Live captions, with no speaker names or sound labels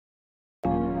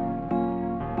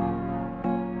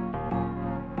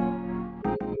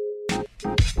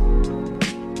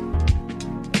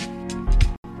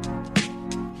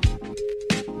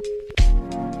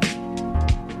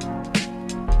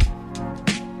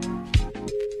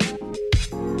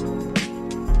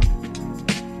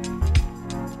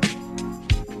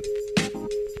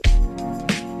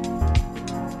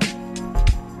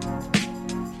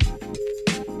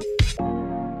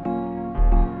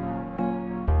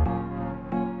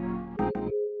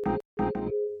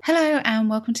Hello and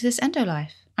welcome to this Endo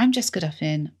Life. I'm Jessica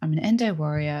Duffin. I'm an endo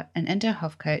warrior, an endo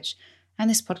health coach, and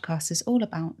this podcast is all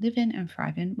about living and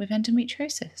thriving with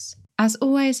endometriosis. As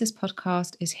always, this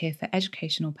podcast is here for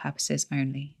educational purposes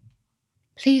only.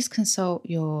 Please consult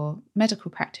your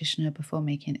medical practitioner before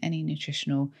making any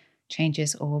nutritional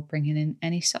changes or bringing in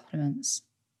any supplements.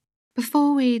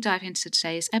 Before we dive into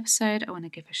today's episode, I want to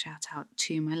give a shout out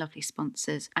to my lovely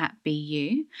sponsors at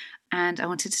BU, and I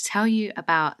wanted to tell you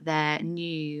about their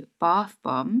new bath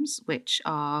bombs, which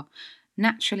are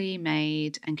naturally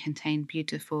made and contain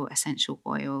beautiful essential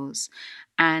oils,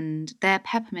 and their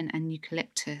peppermint and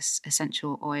eucalyptus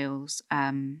essential oils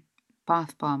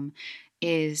bath bomb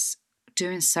is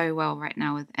doing so well right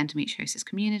now with the endometriosis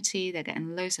community. They're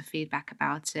getting loads of feedback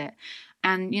about it,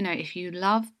 and if you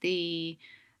love the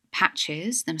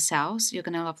patches themselves, you're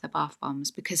going to love the bath bombs,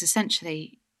 because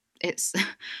essentially it's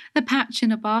the patch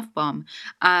in a bath bomb.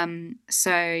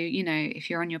 So if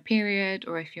you're on your period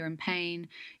or if you're in pain,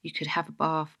 you could have a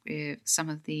bath with some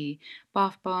of the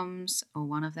bath bombs or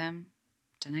one of them.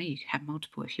 Don't know, you could have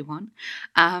multiple if you want.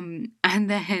 And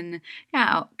then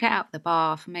get out the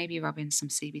bath, maybe rub in some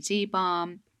CBD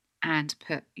balm and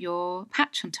put your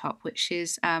patch on top, which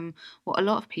is what a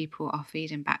lot of people are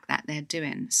feeding back that they're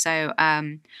doing. So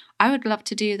I would love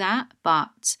to do that,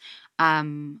 but I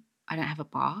don't have a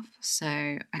bath, so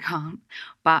I can't.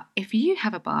 But if you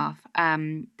have a bath,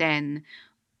 then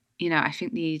I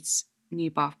think these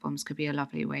new bath bombs could be a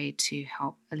lovely way to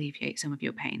help alleviate some of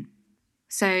your pain.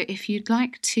 So if you'd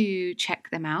like to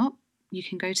check them out, you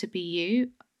can go to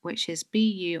BU, which is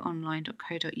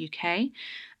buonline.co.uk,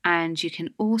 and you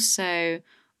can also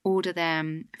order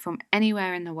them from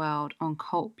anywhere in the world on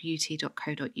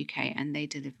cultbeauty.co.uk, and they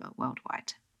deliver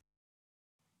worldwide.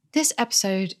 This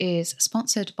episode is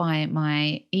sponsored by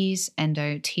my Ease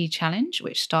Endo Tea Challenge,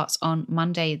 which starts on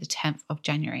Monday, the 10th of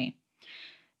January.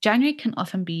 January can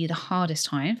often be the hardest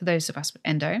time for those of us with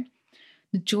endo.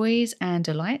 The joys and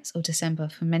delights of December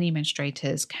for many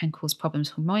menstruators can cause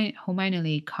problems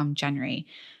hormonally come January.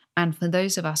 And for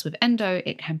those of us with endo,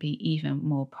 it can be even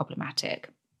more problematic.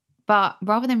 But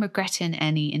rather than regretting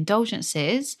any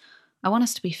indulgences, I want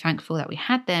us to be thankful that we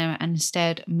had them and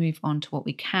instead move on to what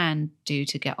we can do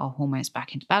to get our hormones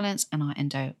back into balance and our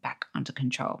endo back under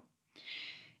control.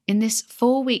 In this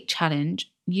 4-week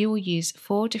challenge, you will use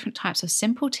 4 different types of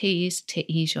simple teas to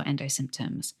ease your endo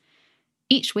symptoms.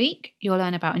 Each week, you'll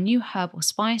learn about a new herb or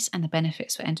spice and the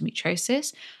benefits for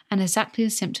endometriosis and exactly the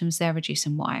symptoms they're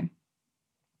reducing why.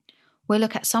 We'll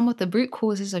look at some of the root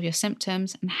causes of your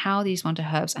symptoms and how these wonder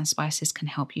herbs and spices can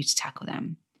help you to tackle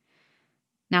them.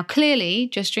 Now, clearly,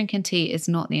 just drinking tea is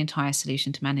not the entire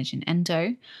solution to managing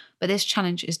endo, but this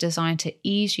challenge is designed to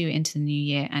ease you into the new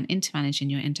year and into managing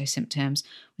your endo symptoms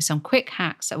with some quick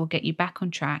hacks that will get you back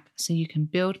on track so you can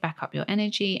build back up your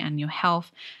energy and your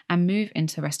health and move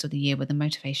into the rest of the year with the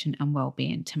motivation and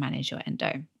well-being to manage your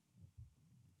endo.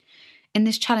 In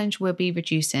this challenge, we'll be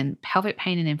reducing pelvic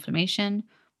pain and inflammation,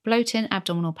 bloating,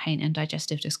 abdominal pain and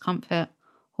digestive discomfort,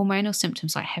 hormonal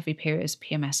symptoms like heavy periods,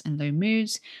 PMS and low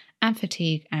moods, and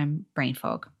fatigue and brain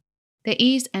fog. The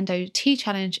Ease Endo Tea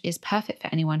Challenge is perfect for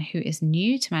anyone who is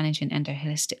new to managing endo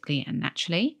holistically and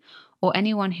naturally, or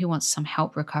anyone who wants some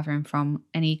help recovering from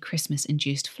any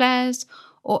Christmas-induced flares,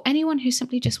 or anyone who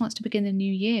simply just wants to begin the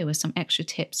new year with some extra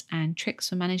tips and tricks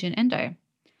for managing endo.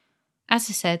 As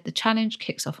I said, the challenge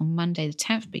kicks off on Monday the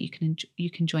 10th, but you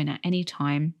can join at any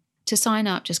time. To sign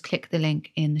up, just click the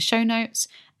link in the show notes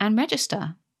and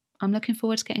register. I'm looking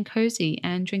forward to getting cozy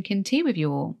and drinking tea with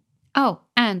you all. Oh,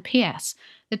 and P.S.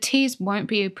 the teas won't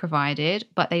be provided,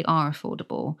 but they are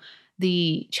affordable.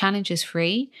 The challenge is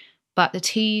free, but the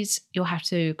teas you'll have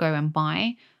to go and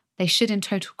buy. They should in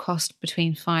total cost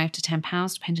between £5 to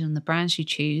 £10, depending on the brands you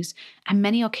choose. And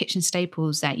many are kitchen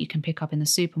staples that you can pick up in the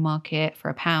supermarket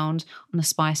for £1 on the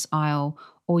spice aisle,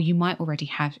 or you might already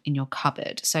have in your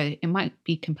cupboard. So it might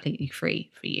be completely free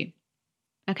for you.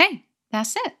 Okay,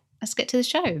 that's it. Let's get to the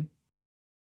show.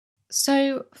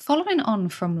 So following on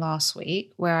from last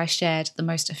week, where I shared the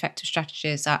most effective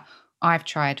strategies that I've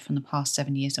tried from the past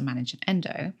 7 years of managing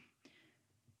endo,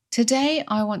 today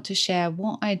I want to share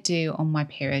what I do on my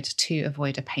period to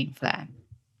avoid a pain flare.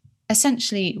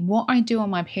 essentially what I do on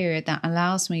my period that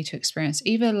allows me to experience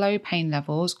either low pain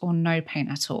levels or no pain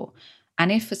at all.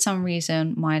 And if for some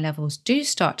reason my levels do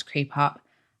start to creep up,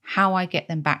 how I get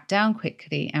them back down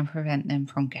quickly and prevent them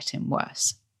from getting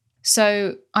worse.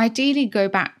 So ideally go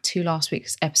back to last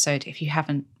week's episode if you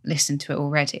haven't listened to it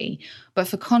already. But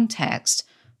for context,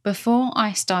 before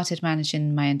I started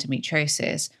managing my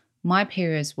endometriosis, my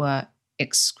periods were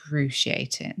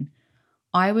excruciating.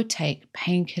 I would take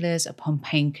painkillers upon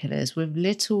painkillers with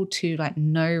little to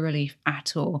no relief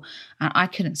at all. And I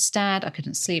couldn't stand, I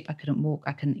couldn't sleep, I couldn't walk,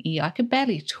 I couldn't eat, I could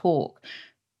barely talk.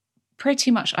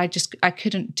 Pretty much I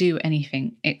couldn't do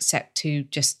anything except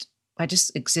I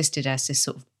just existed as this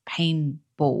sort of pain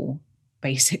ball,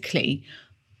 basically.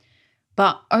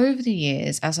 But over the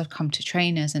years, as I've come to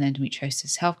train as an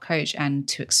endometriosis health coach and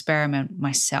to experiment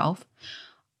myself,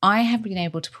 I have been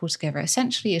able to pull together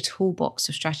essentially a toolbox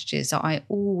of strategies that I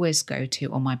always go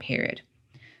to on my period.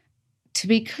 To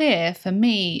be clear, for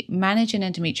me, managing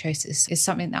endometriosis is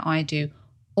something that I do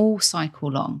all cycle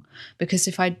long, because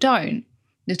if I don't,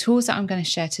 the tools that I'm going to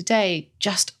share today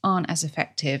just aren't as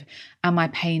effective and my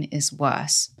pain is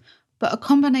worse. But a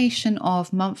combination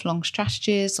of month-long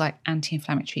strategies like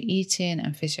anti-inflammatory eating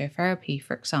and physiotherapy,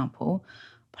 for example,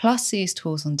 plus these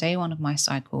tools on day one of my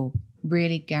cycle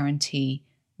really guarantee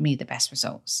me the best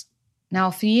results.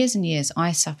 Now, for years and years,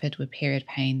 I suffered with period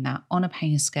pain that on a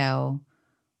pain scale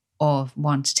of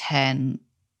 1 to 10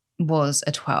 was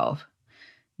a 12.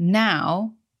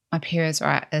 Now, my periods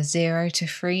are at a 0 to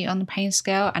 3 on the pain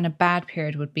scale, and a bad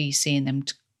period would be seeing them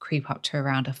creep up to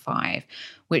around a 5,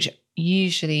 which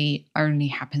usually only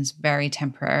happens very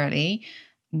temporarily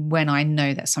when I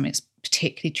know that something's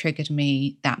particularly triggered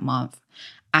me that month.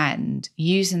 And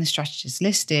using the strategies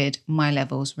listed, my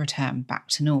levels return back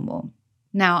to normal.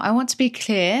 Now, I want to be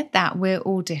clear that we're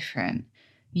all different.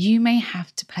 You may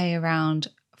have to play around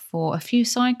for a few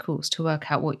cycles to work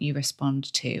out what you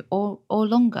respond to, or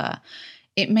longer.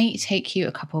 It may take you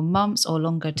a couple of months or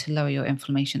longer to lower your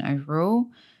inflammation overall.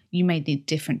 You may need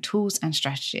different tools and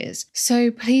strategies. So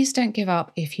please don't give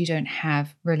up if you don't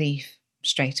have relief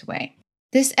straight away.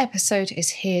 This episode is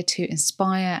here to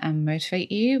inspire and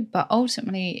motivate you, but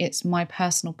ultimately it's my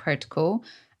personal protocol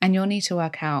and you'll need to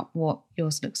work out what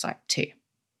yours looks like too.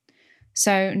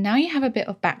 So now you have a bit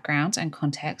of background and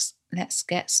context, let's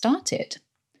get started.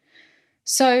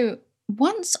 So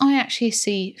once I actually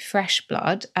see fresh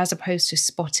blood as opposed to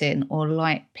spotting or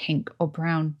light pink or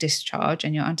brown discharge,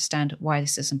 and you'll understand why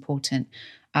this is important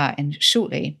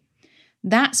shortly,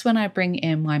 that's when I bring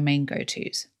in my main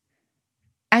go-tos.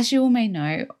 As you all may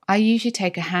know, I usually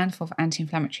take a handful of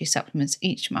anti-inflammatory supplements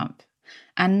each month,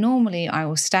 and normally I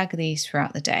will stagger these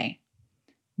throughout the day.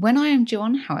 When I am due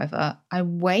on, however, I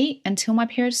wait until my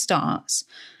period starts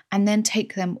and then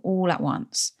take them all at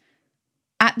once.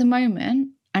 At the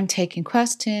moment, I'm taking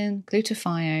quercetin,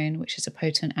 glutathione, which is a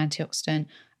potent antioxidant,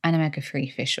 and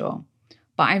omega-3 fish oil.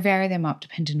 But I vary them up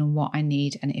depending on what I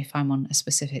need and if I'm on a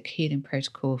specific healing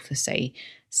protocol for, say,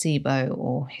 SIBO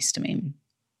or histamine.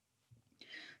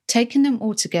 Taking them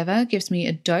all together gives me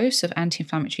a dose of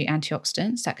anti-inflammatory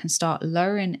antioxidants that can start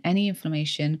lowering any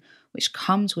inflammation which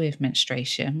comes with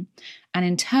menstruation, and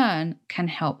in turn can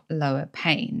help lower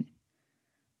pain.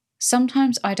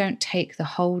 Sometimes I don't take the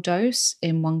whole dose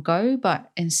in one go,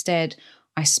 but instead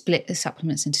I split the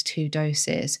supplements into 2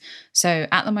 doses. So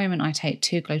at the moment I take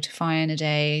 2 glutathione a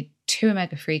day, 2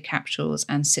 omega-3 capsules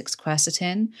and 6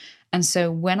 quercetin. And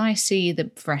so when I see the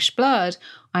fresh blood,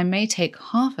 I may take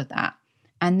half of that.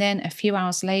 And then a few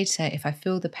hours later, if I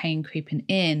feel the pain creeping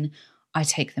in, I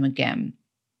take them again.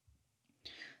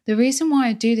 The reason why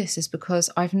I do this is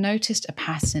because I've noticed a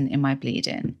pattern in my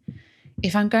bleeding.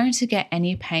 If I'm going to get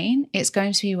any pain, it's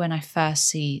going to be when I first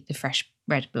see the fresh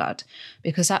red blood,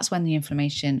 because that's when the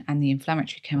inflammation and the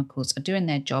inflammatory chemicals are doing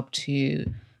their job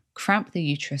to cramp the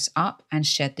uterus up and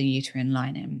shed the uterine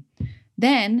lining.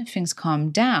 Then things calm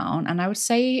down, and I would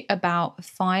say about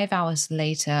 5 hours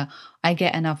later, I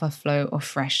get another flow of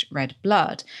fresh red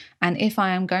blood. And if I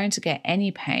am going to get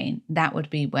any pain, that would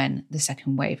be when the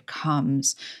second wave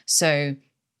comes. So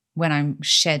when I'm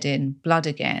shedding blood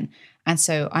again. And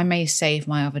so I may save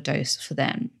my other dose for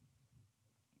then.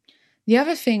 The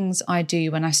other things I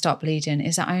do when I start bleeding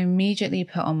is that I immediately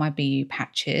put on my BU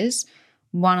patches,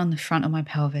 one on the front of my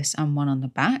pelvis and one on the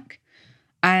back.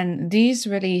 And these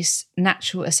release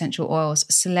natural essential oils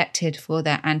selected for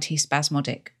their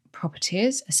antispasmodic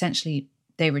properties. Essentially,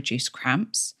 they reduce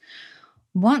cramps.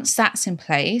 Once that's in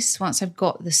place, once I've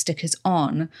got the stickers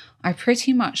on, I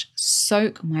pretty much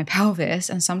soak my pelvis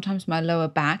and sometimes my lower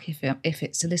back, if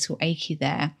it's a little achy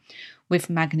there, with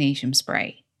magnesium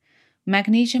spray.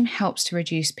 Magnesium helps to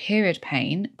reduce period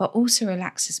pain, but also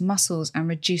relaxes muscles and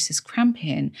reduces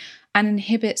cramping and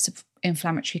inhibits the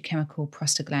inflammatory chemical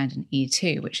prostaglandin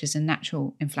E2, which is a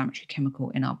natural inflammatory chemical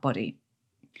in our body.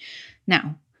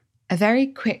 Now, a very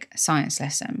quick science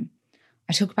lesson.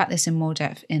 I talk about this in more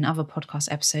depth in other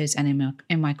podcast episodes and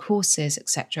in my courses,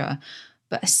 etc.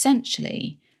 But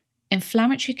essentially,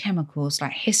 inflammatory chemicals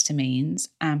like histamines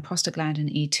and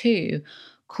prostaglandin E2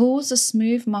 cause the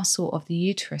smooth muscle of the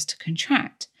uterus to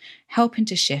contract, helping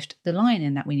to shift the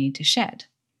lining that we need to shed.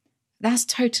 That's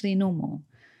totally normal.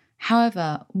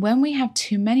 However, when we have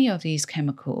too many of these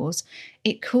chemicals,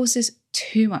 it causes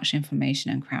too much inflammation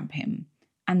and cramping,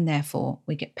 and therefore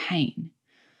we get pain.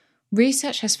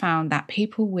 Research has found that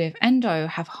people with endo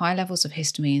have high levels of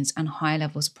histamines and high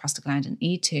levels of prostaglandin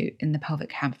E2 in the pelvic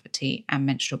cavity and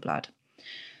menstrual blood.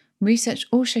 Research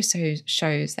also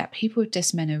shows that people with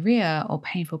dysmenorrhea or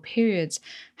painful periods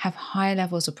have high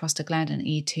levels of prostaglandin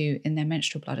E2 in their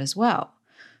menstrual blood as well.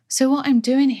 So what I'm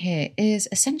doing here is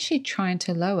essentially trying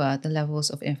to lower the levels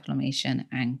of inflammation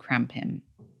and cramping.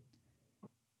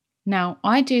 Now,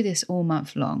 I do this all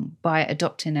month long by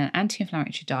adopting an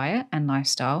anti-inflammatory diet and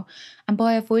lifestyle, and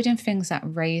by avoiding things that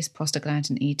raise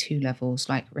prostaglandin E2 levels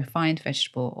like refined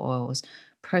vegetable oils,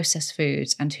 processed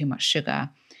foods, and too much sugar,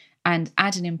 and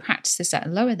adding in practices that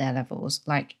lower their levels,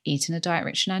 like eating a diet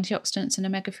rich in antioxidants and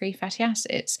omega-3 fatty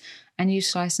acids, and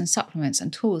utilising supplements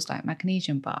and tools like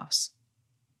magnesium baths.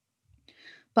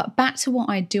 But back to what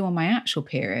I do on my actual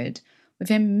period,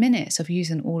 within minutes of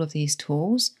using all of these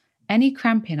tools, any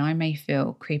cramping I may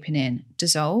feel creeping in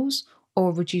dissolves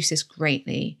or reduces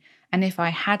greatly. And if I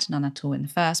had none at all in the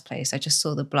first place, I just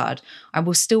saw the blood, I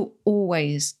will still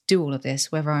always do all of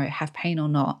this, whether I have pain or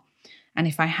not. And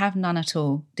if I have none at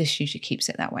all, this usually keeps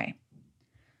it that way.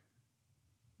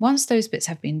 Once those bits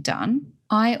have been done,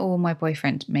 I or my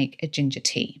boyfriend make a ginger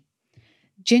tea.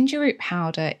 Ginger root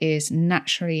powder is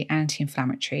naturally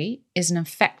anti-inflammatory, is an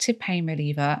effective pain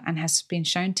reliever, and has been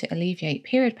shown to alleviate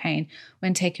period pain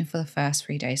when taken for the first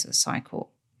 3 days of the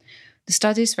cycle. The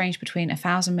studies range between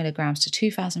 1,000 milligrams to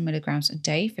 2,000 milligrams a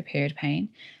day for period pain,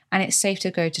 and it's safe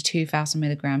to go to 2,000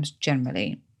 milligrams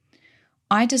generally.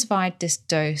 I divide this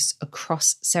dose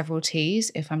across several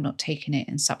teas if I'm not taking it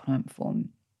in supplement form.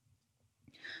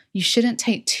 You shouldn't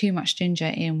take too much ginger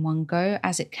in one go,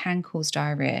 as it can cause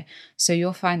diarrhea. So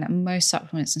you'll find that most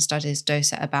supplements and studies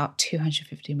dose at about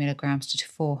 250 milligrams to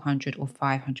 400 or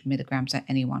 500 milligrams at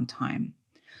any one time.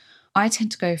 I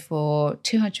tend to go for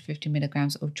 250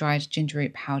 milligrams of dried ginger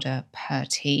root powder per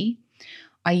tea.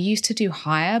 I used to do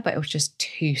higher, but it was just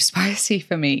too spicy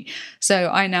for me. So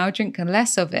I now drink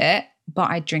less of it,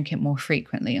 but I drink it more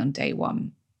frequently on day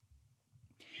one.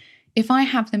 If I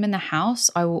have them in the house,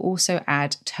 I will also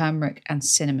add turmeric and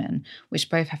cinnamon, which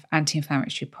both have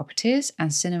anti-inflammatory properties,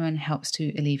 and cinnamon helps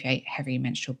to alleviate heavy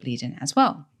menstrual bleeding as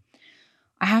well.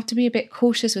 I have to be a bit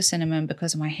cautious with cinnamon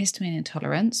because of my histamine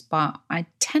intolerance, but I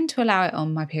tend to allow it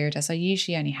on my period as I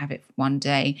usually only have it for one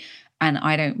day, and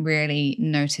I don't really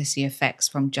notice the effects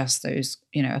from just those,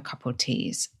 a couple of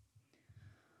teas.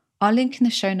 I'll link in the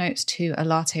show notes to a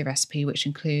latte recipe which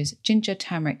includes ginger,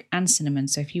 turmeric and cinnamon,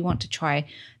 so if you want to try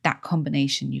that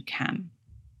combination, you can.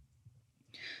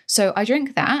 So I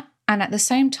drink that, and at the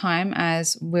same time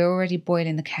as we're already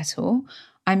boiling the kettle,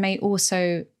 I may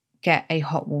also get a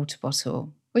hot water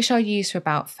bottle, which I'll use for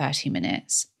about 30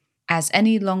 minutes, as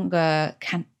any longer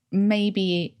can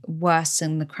maybe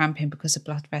worsen the cramping because the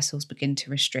blood vessels begin to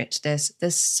restrict. There's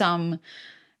some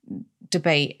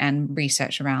debate and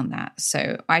research around that.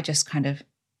 So I just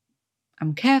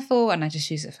I'm careful and I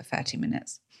just use it for 30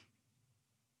 minutes.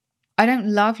 I don't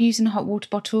love using hot water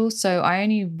bottles, so I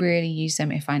only really use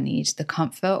them if I need the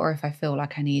comfort or if I feel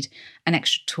like I need an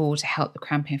extra tool to help the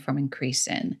cramping from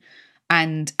increasing.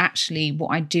 And actually what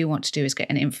I do want to do is get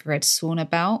an infrared sauna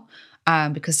belt,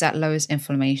 because that lowers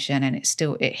inflammation and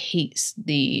it heats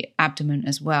the abdomen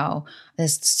as well.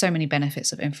 There's so many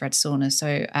benefits of infrared sauna.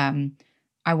 So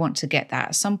I want to get that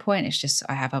at some point. It's just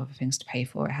I have other things to pay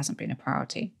for. It hasn't been a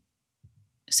priority.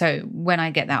 So when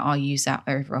I get that, I'll use that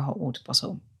over a hot water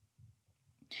bottle.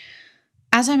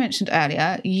 As I mentioned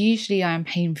earlier, usually I am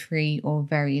pain-free or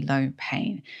very low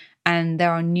pain. And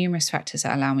there are numerous factors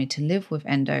that allow me to live with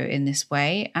endo in this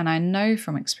way. And I know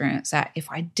from experience that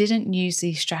if I didn't use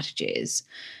these strategies,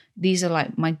 these are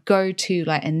like my go-to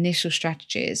initial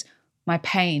strategies, my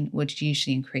pain would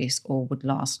usually increase or would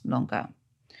last longer.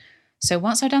 So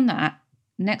once I've done that,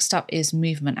 next up is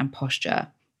movement and posture.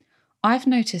 I've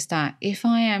noticed that if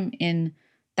I am in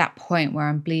that point where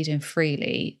I'm bleeding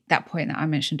freely, that point that I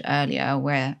mentioned earlier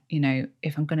where,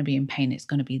 if I'm going to be in pain, it's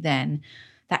going to be then,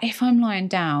 that if I'm lying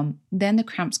down, then the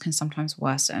cramps can sometimes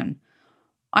worsen.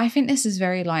 I think this is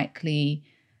very likely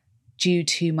due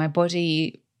to my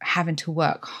body having to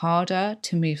work harder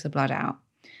to move the blood out.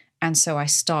 And so I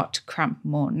start to cramp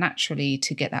more naturally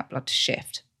to get that blood to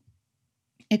shift.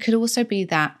 It could also be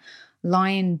that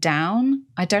lying down,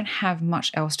 I don't have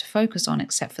much else to focus on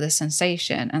except for the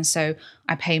sensation. And so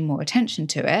I pay more attention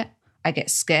to it. I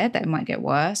get scared that it might get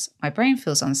worse. My brain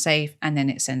feels unsafe, and then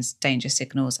it sends danger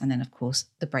signals. And then, of course,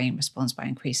 the brain responds by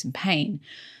increasing pain.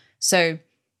 So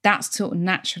that's sort of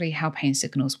naturally how pain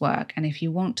signals work. And if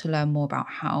you want to learn more about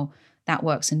how that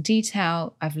works in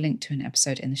detail, I've linked to an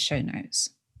episode in the show notes.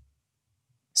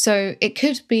 So it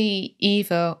could be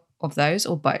either of those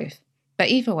or both. But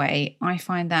either way, I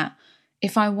find that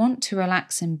if I want to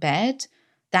relax in bed,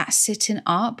 that sitting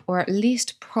up or at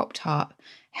least propped up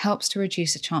helps to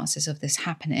reduce the chances of this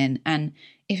happening. And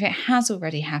if it has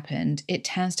already happened, it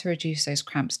tends to reduce those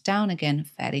cramps down again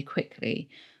fairly quickly,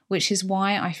 which is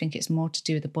why I think it's more to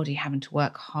do with the body having to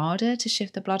work harder to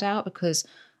shift the blood out, because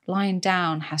lying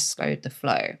down has slowed the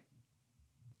flow.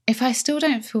 If I still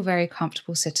don't feel very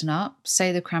comfortable sitting up,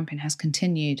 say the cramping has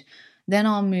continued, then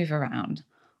I'll move around.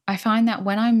 I find that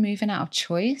when I'm moving out of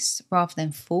choice rather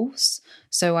than force,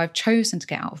 so I've chosen to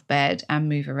get out of bed and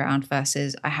move around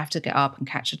versus I have to get up and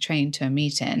catch a train to a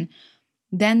meeting,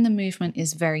 then the movement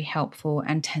is very helpful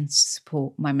and tends to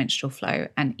support my menstrual flow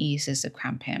and eases the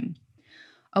cramping.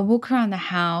 A walk around the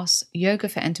house, yoga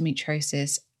for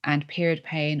endometriosis and period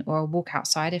pain, or a walk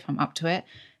outside if I'm up to it,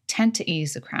 tend to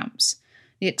ease the cramps.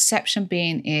 The exception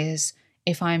being is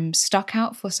if I'm stuck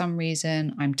out for some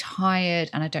reason, I'm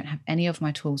tired and I don't have any of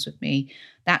my tools with me,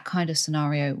 that kind of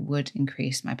scenario would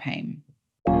increase my pain.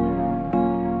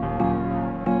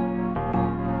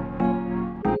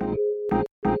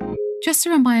 Just a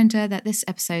reminder that this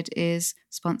episode is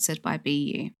sponsored by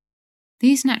BU.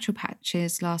 These natural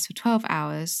patches last for 12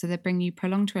 hours, so they bring you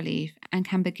prolonged relief and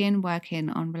can begin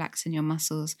working on relaxing your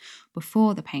muscles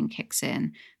before the pain kicks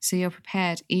in, so you're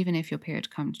prepared even if your period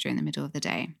comes during the middle of the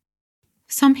day.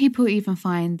 Some people even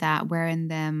find that wearing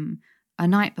them a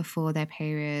night before their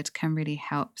period can really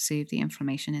help soothe the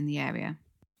inflammation in the area.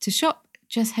 To shop,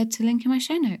 just head to the link in my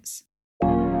show notes.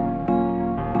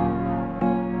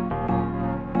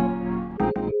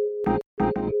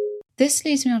 This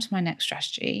leads me on to my next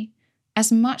strategy.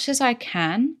 As much as I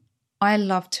can, I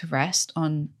love to rest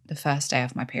on the first day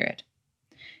of my period.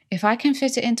 If I can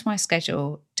fit it into my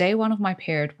schedule, day one of my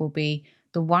period will be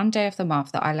the one day of the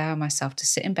month that I allow myself to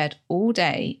sit in bed all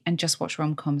day and just watch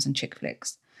rom-coms and chick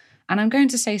flicks. And I'm going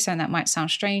to say something that might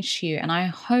sound strange to you, and I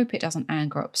hope it doesn't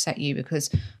anger or upset you, because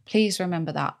please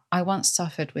remember that I once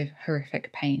suffered with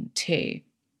horrific pain too.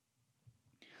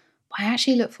 But I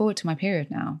actually look forward to my period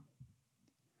now.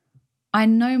 I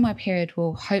know my period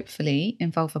will hopefully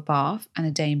involve a bath and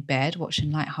a day in bed watching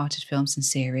light-hearted films and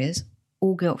series,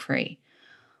 all guilt-free.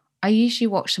 I usually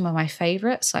watch some of my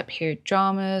favourites like period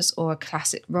dramas or a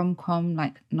classic rom-com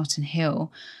like Notting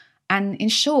Hill. And in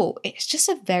short, it's just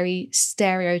a very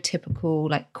stereotypical,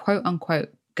 like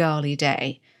quote-unquote girly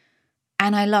day.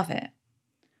 And I love it.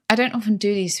 I don't often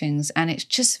do these things, and it's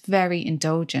just very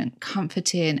indulgent,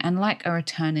 comforting, and like a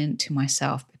returning to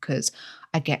myself because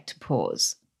I get to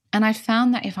pause. And I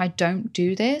found that if I don't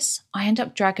do this, I end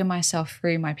up dragging myself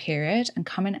through my period and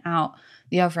coming out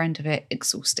the other end of it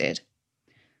exhausted.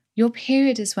 Your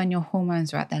period is when your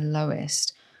hormones are at their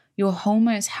lowest. Your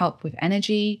hormones help with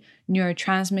energy,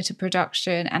 neurotransmitter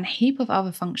production, and a heap of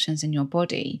other functions in your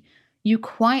body. You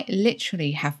quite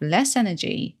literally have less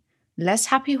energy, less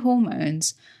happy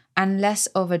hormones, and less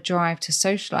of a drive to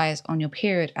socialize on your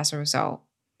period as a result.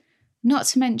 Not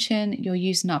to mention, you're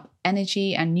using up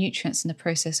energy and nutrients in the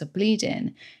process of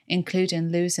bleeding, including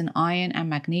losing iron and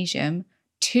magnesium,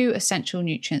 two essential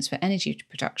nutrients for energy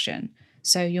production,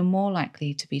 so you're more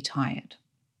likely to be tired.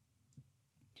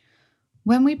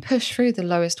 When we push through the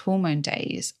lowest hormone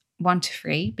days, 1 to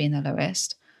 3 being the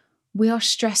lowest, we are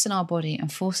stressing our body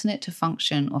and forcing it to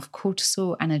function off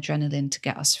cortisol and adrenaline to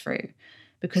get us through,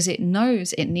 because it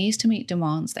knows it needs to meet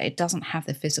demands that it doesn't have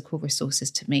the physical resources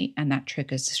to meet, and that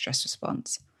triggers the stress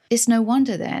response. It's no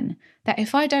wonder then that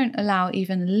if I don't allow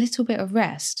even a little bit of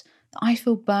rest, that I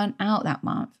feel burnt out that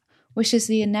month, which is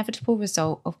the inevitable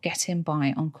result of getting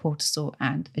by on cortisol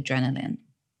and adrenaline.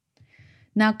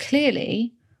 Now,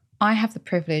 clearly, I have the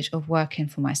privilege of working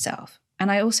for myself,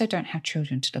 and I also don't have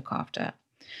children to look after.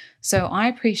 So I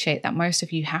appreciate that most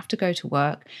of you have to go to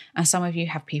work and some of you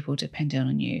have people depending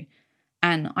on you.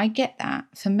 And I get that.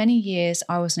 For many years,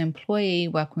 I was an employee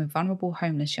working with vulnerable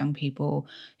homeless young people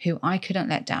who I couldn't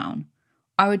let down.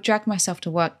 I would drag myself to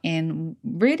work in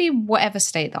really whatever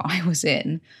state that I was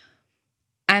in.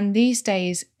 And these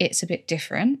days, it's a bit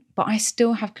different, but I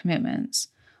still have commitments.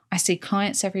 I see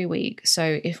clients every week.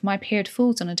 So if my period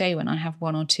falls on a day when I have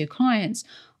 1 or 2 clients,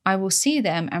 I will see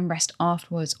them and rest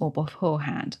afterwards or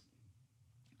beforehand.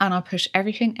 And I'll push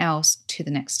everything else to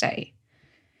the next day.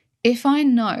 If I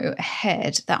know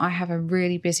ahead that I have a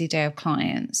really busy day of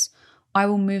clients, I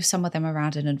will move some of them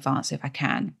around in advance if I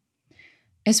can.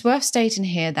 It's worth stating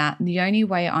here that the only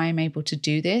way I am able to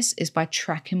do this is by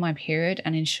tracking my period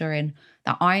and ensuring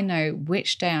that I know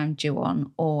which day I'm due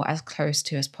on or as close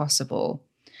to as possible.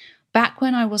 Back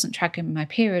when I wasn't tracking my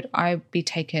period, I'd be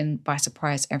taken by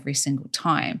surprise every single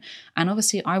time. And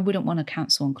obviously, I wouldn't want to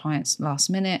cancel on clients last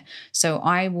minute, so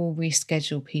I will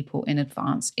reschedule people in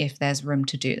advance if there's room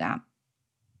to do that.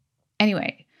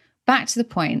 Anyway, back to the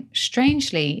point.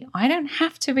 Strangely, I don't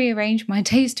have to rearrange my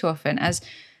days too often, as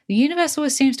the universe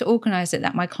always seems to organize it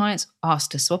that my clients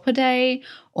ask to swap a day,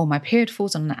 or my period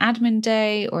falls on an admin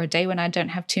day, or a day when I don't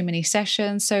have too many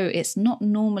sessions. So it's not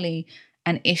normally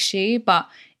an issue, but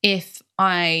if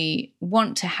I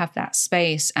want to have that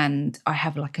space and I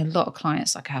have like a lot of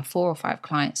clients, like I have 4 or 5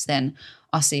 clients, then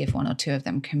I'll see if 1 or 2 of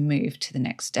them can move to the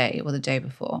next day or the day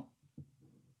before.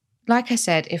 Like I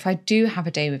said, if I do have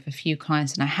a day with a few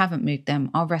clients and I haven't moved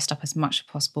them, I'll rest up as much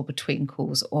as possible between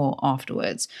calls or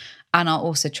afterwards. And I'll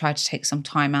also try to take some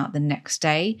time out the next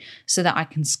day so that I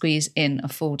can squeeze in a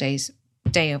full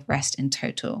day of rest in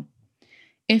total.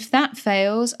 If that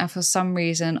fails and for some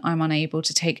reason I'm unable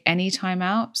to take any time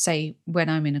out, say when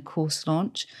I'm in a course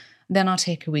launch, then I'll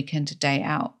take a weekend day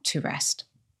out to rest.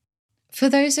 For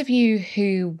those of you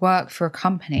who work for a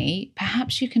company,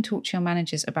 perhaps you can talk to your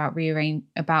managers about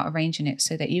arranging it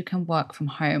so that you can work from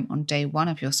home on day 1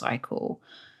 of your cycle.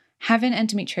 Having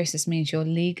endometriosis means you're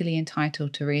legally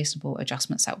entitled to reasonable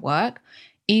adjustments at work,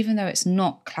 even though it's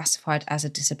not classified as a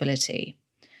disability.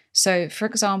 So, for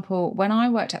example, when I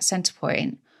worked at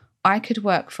Centrepoint, I could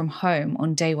work from home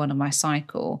on day 1 of my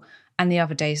cycle, and the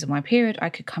other days of my period, I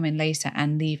could come in later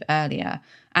and leave earlier,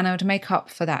 and I would make up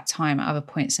for that time at other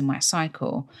points in my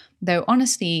cycle. Though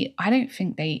honestly, I don't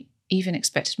think they even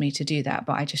expected me to do that,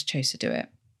 but I just chose to do it.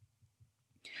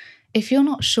 If you're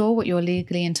not sure what you're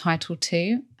legally entitled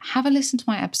to, have a listen to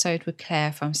my episode with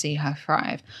Claire from See Her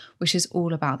Thrive, which is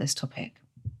all about this topic.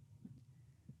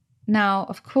 Now,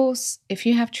 of course, if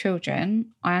you have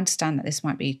children, I understand that this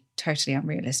might be totally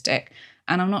unrealistic,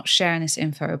 and I'm not sharing this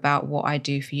info about what I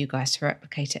do for you guys to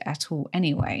replicate it at all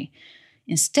anyway.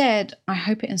 Instead, I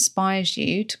hope it inspires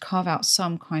you to carve out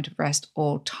some kind of rest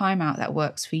or time out that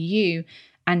works for you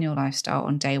and your lifestyle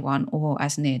on day 1 or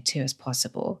as near to as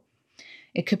possible.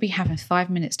 It could be having 5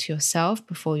 minutes to yourself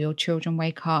before your children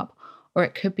wake up, or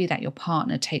it could be that your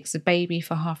partner takes the baby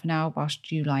for half an hour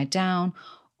whilst you lie down.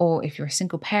 Or if you're a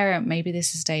single parent, maybe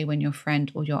this is a day when your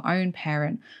friend or your own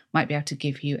parent might be able to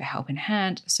give you a helping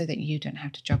hand so that you don't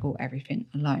have to juggle everything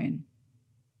alone.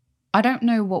 I don't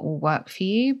know what will work for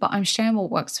you, but I'm sharing what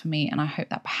works for me, and I hope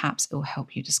that perhaps it will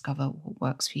help you discover what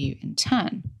works for you in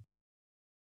turn.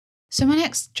 So my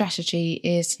next strategy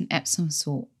is an Epsom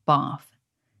salt bath.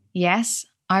 Yes,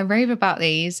 I rave about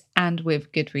these, and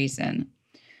with good reason.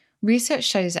 Research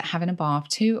shows that having a bath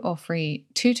 2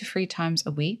 to 3 times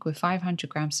a week with 500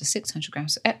 grams to 600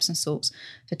 grams of Epsom salts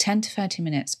for 10 to 30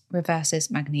 minutes reverses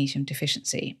magnesium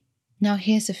deficiency. Now,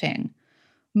 here's the thing.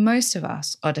 Most of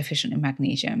us are deficient in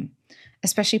magnesium,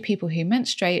 especially people who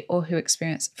menstruate or who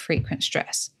experience frequent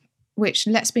stress, which,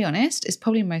 let's be honest, is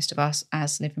probably most of us,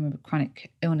 as living with a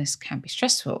chronic illness can be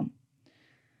stressful.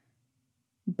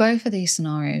 Both of these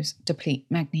scenarios deplete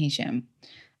magnesium.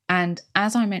 And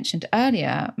as I mentioned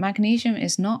earlier, magnesium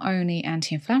is not only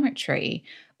anti-inflammatory,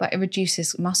 but it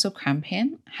reduces muscle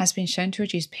cramping, has been shown to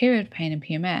reduce period pain and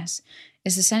PMS,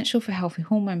 is essential for healthy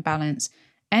hormone balance,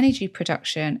 energy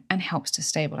production, and helps to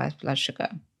stabilize blood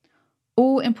sugar.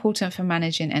 All important for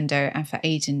managing endo and for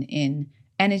aiding in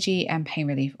energy and pain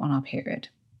relief on our period.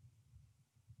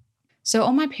 So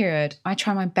on my period, I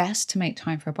try my best to make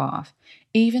time for a bath,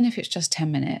 even if it's just 10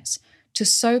 minutes, to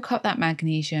soak up that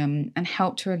magnesium and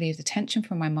help to relieve the tension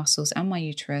from my muscles and my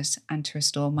uterus and to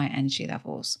restore my energy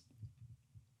levels.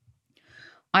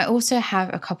 I also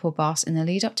have a couple of baths in the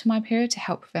lead up to my period to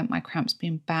help prevent my cramps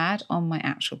being bad on my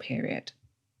actual period.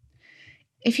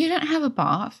 If you don't have a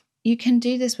bath, you can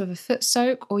do this with a foot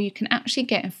soak, or you can actually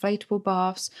get inflatable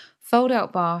baths,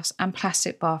 fold-out baths, and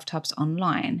plastic bathtubs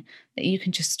online that you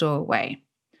can just store away.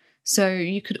 So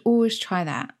you could always try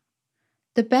that.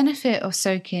 The benefit of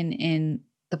soaking in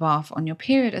the bath on your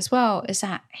period as well is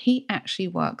that heat actually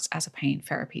works as a pain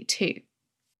therapy too.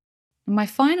 And my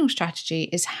final strategy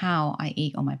is how I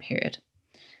eat on my period.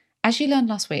 As you learned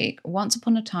last week, once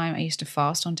upon a time I used to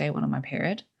fast on day 1 of my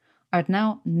period. I would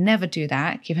now never do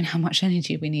that, given how much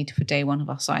energy we need for day 1 of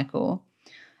our cycle.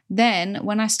 Then,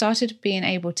 when I started being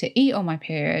able to eat on my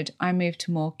period, I moved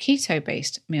to more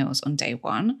keto-based meals on day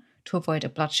 1 to avoid a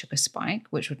blood sugar spike,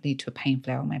 which would lead to a pain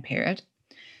flare on my period.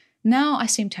 Now I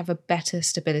seem to have a better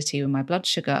stability with my blood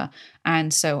sugar,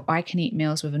 and so I can eat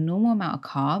meals with a normal amount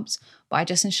of carbs, but I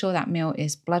just ensure that meal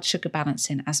is blood sugar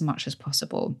balancing as much as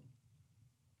possible.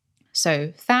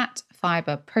 So fat,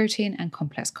 fiber, protein, and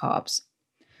complex carbs.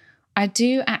 I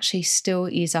do actually still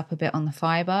ease up a bit on the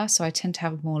fiber, so I tend to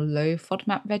have more low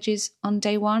FODMAP veggies on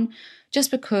day 1,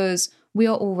 just because we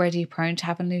are already prone to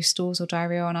having loose stools or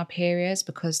diarrhea on our periods,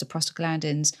 because the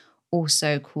prostaglandins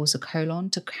also cause the colon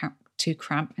to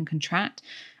cramp and contract.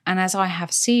 And as I have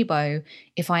SIBO,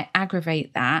 if I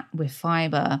aggravate that with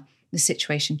fiber, the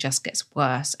situation just gets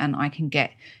worse and I can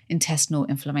get intestinal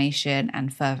inflammation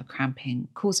and further cramping,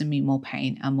 causing me more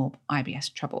pain and more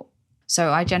IBS trouble.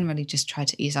 So I generally just try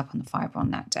to ease up on the fiber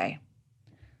on that day.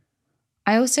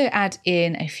 I also add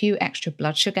in a few extra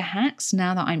blood sugar hacks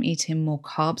now that I'm eating more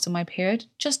carbs on my period,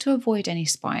 just to avoid any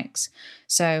spikes.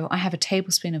 So I have a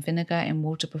tablespoon of vinegar in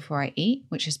water before I eat,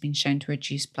 which has been shown to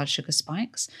reduce blood sugar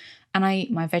spikes. And I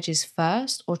eat my veggies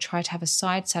first, or try to have a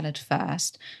side salad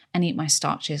first and eat my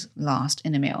starches last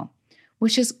in a meal,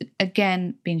 which has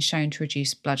again been shown to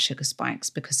reduce blood sugar spikes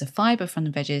because the fiber from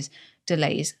the veggies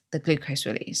delays the glucose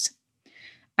release.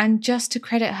 And just to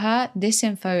credit her, this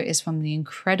info is from the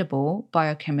incredible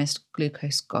biochemist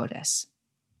Glucose Goddess.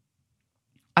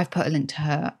 I've put a link to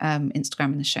her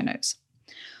Instagram in the show notes.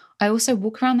 I also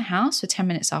walk around the house for 10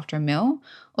 minutes after a meal,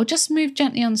 or just move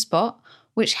gently on the spot,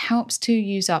 which helps to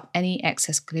use up any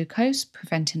excess glucose,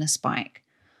 preventing a spike.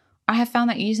 I have found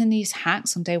that using these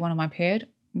hacks on day 1 of my period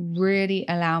really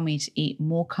allow me to eat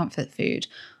more comfort food,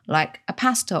 like a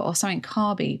pasta or something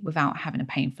carby, without having a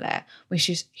pain flare, which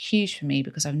is huge for me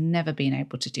because I've never been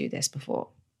able to do this before.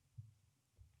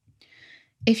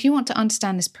 If you want to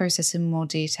understand this process in more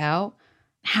detail,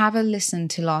 have a listen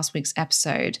to last week's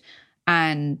episode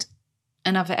and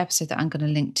another episode that I'm going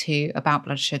to link to about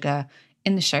blood sugar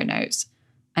in the show notes,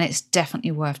 and it's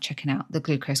definitely worth checking out, the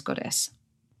Glucose Goddess.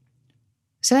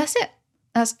 So that's it.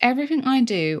 That's everything I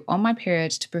do on my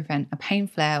period to prevent a pain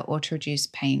flare or to reduce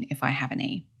pain if I have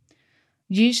any.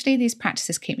 Usually these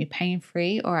practices keep me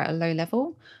pain-free or at a low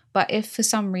level, but if for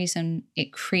some reason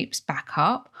it creeps back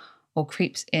up or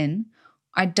creeps in,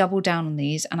 I double down on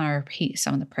these and I repeat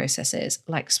some of the processes,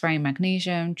 like spraying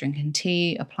magnesium, drinking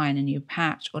tea, applying a new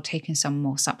patch, or taking some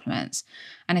more supplements.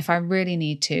 And if I really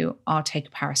need to, I'll take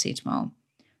a paracetamol.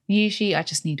 Usually I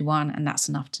just need one and that's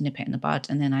enough to nip it in the bud,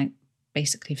 and then I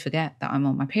basically forget that I'm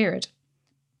on my period.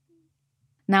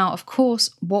 Now, of course,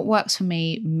 what works for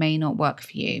me may not work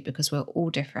for you because we're all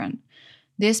different.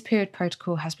 This period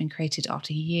protocol has been created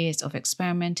after years of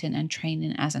experimenting and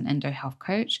training as an endo health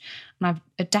coach, and I've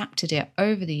adapted it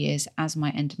over the years as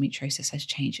my endometriosis has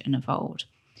changed and evolved.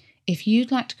 If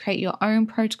you'd like to create your own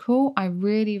protocol, I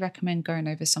really recommend going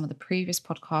over some of the previous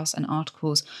podcasts and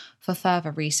articles for further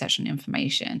research and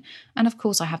information. And of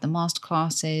course, I have the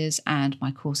masterclasses and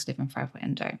my course Live and Thrive with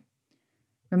Endo.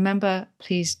 Remember,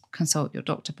 please consult your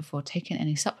doctor before taking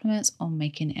any supplements or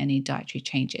making any dietary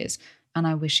changes. And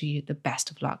I wish you the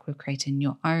best of luck with creating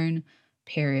your own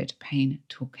period pain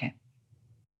toolkit.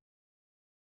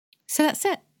 So that's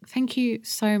it. Thank you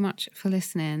so much for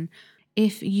listening.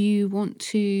 If you want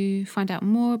to find out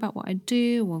more about what I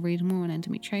do or read more on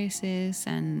endometriosis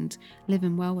and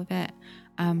living well with it,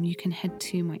 you can head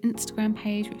to my Instagram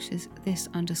page, which is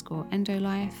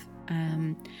this_endolife.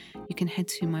 You can head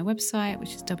to my website,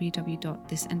 which is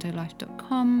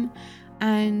www.thisendolife.com,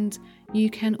 and you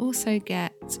can also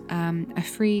get a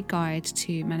free guide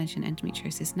to managing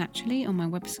endometriosis naturally on my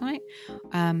website.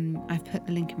 I've put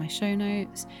the link in my show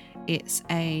notes. It's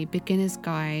a beginner's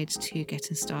guide to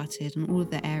getting started on all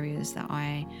of the areas that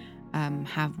I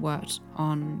have worked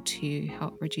on to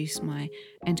help reduce my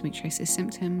endometriosis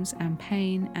symptoms and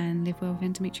pain and live well with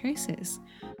endometriosis.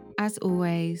 As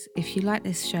always, if you like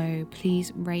this show,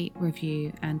 please rate,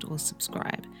 review, and or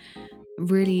subscribe. It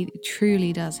really,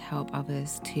 truly does help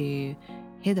others to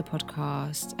hear the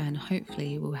podcast and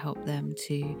hopefully will help them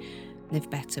to live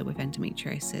better with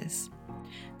endometriosis.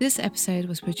 This episode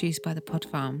was produced by The Pod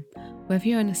Farm. Whether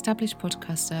you're an established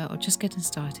podcaster or just getting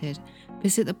started,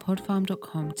 visit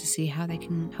thepodfarm.com to see how they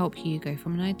can help you go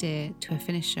from an idea to a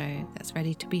finished show that's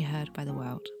ready to be heard by the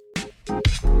world.